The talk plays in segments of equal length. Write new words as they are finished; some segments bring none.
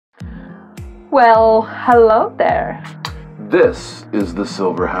Well, hello there. This is the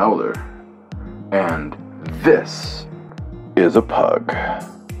Silver Howler, and this is a pug.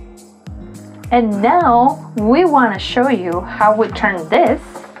 And now we want to show you how we turn this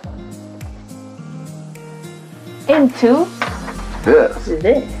into this.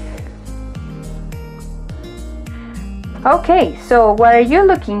 Okay, so what you're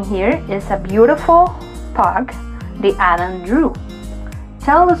looking here is a beautiful pug, the Adam drew.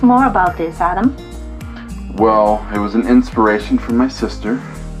 Tell us more about this, Adam. Well, it was an inspiration from my sister,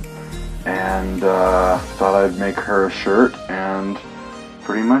 and thought I'd make her a shirt, and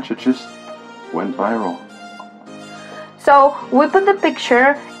pretty much it just went viral. So we put the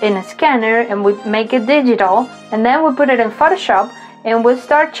picture in a scanner and we make it digital, and then we put it in Photoshop and we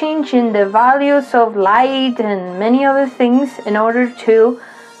start changing the values of light and many other things in order to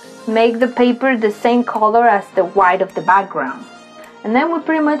make the paper the same color as the white of the background. And then we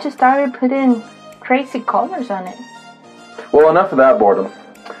pretty much started putting crazy colors on it. Well, enough of that boredom.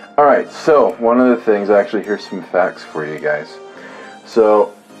 Alright, so one of the things, actually here's some facts for you guys.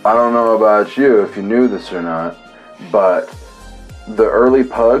 So, I don't know about you if you knew this or not, but the early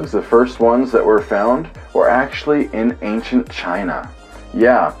pugs, the first ones that were found, were actually in ancient China.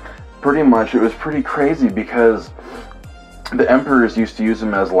 Yeah, pretty much. It was pretty crazy because the emperors used to use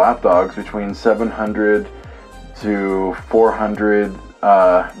them as lapdogs between 700 to 400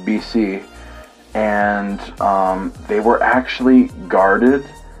 BC, and they were actually guarded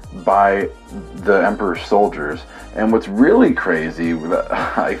by the emperor's soldiers. And what's really crazy, that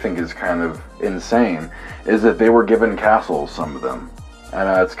I think is kind of insane, is that they were given castles, some of them. And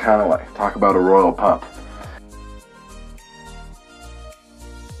it's kind of like, talk about a royal pup.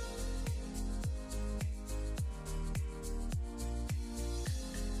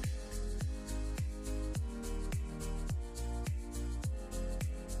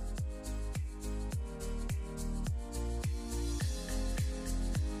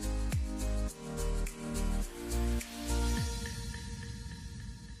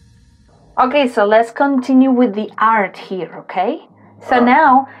 Okay, so let's continue with the art here, okay? So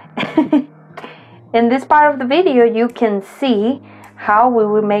now, in this part of the video, you can see how we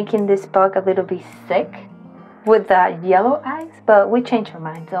were making this bug a little bit sick with the yellow eyes, but we changed our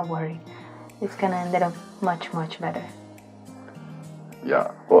mind, don't worry. It's gonna end up much, much better. Yeah,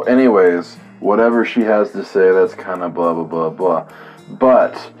 well anyways, whatever she has to say, that's kind of blah, blah, blah, blah.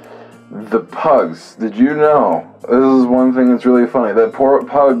 But the pugs, did you know, this is one thing that's really funny, that poor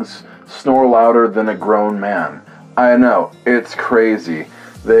pugs snore louder than a grown man. I know, it's crazy.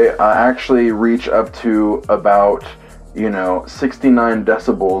 They actually reach up to about, 69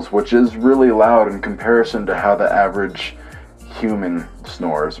 decibels, which is really loud in comparison to how the average human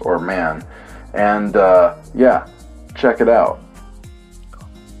snores, or man. And yeah, check it out.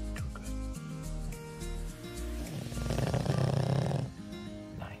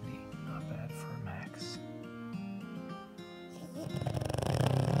 90, not bad for a max.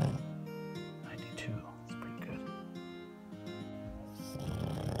 92, that's pretty good.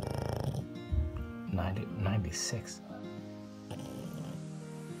 96.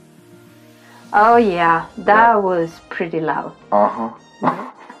 Oh yeah, that was pretty loud. Uh-huh.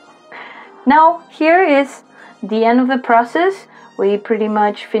 Now, here is the end of the process. We pretty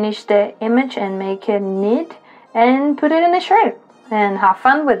much finished the image and make it neat and put it in a shirt and have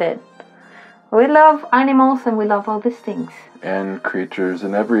fun with it. We love animals and we love all these things. And creatures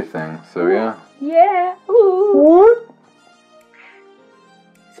and everything, so yeah. Yeah. Ooh.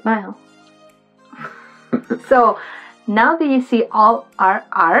 Smile. So, now that you see all our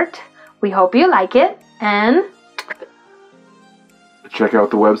art, we hope you like it, and check out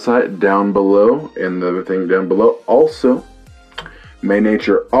the website down below and the thing down below. Also, may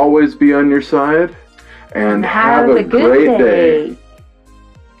nature always be on your side, and have a great day.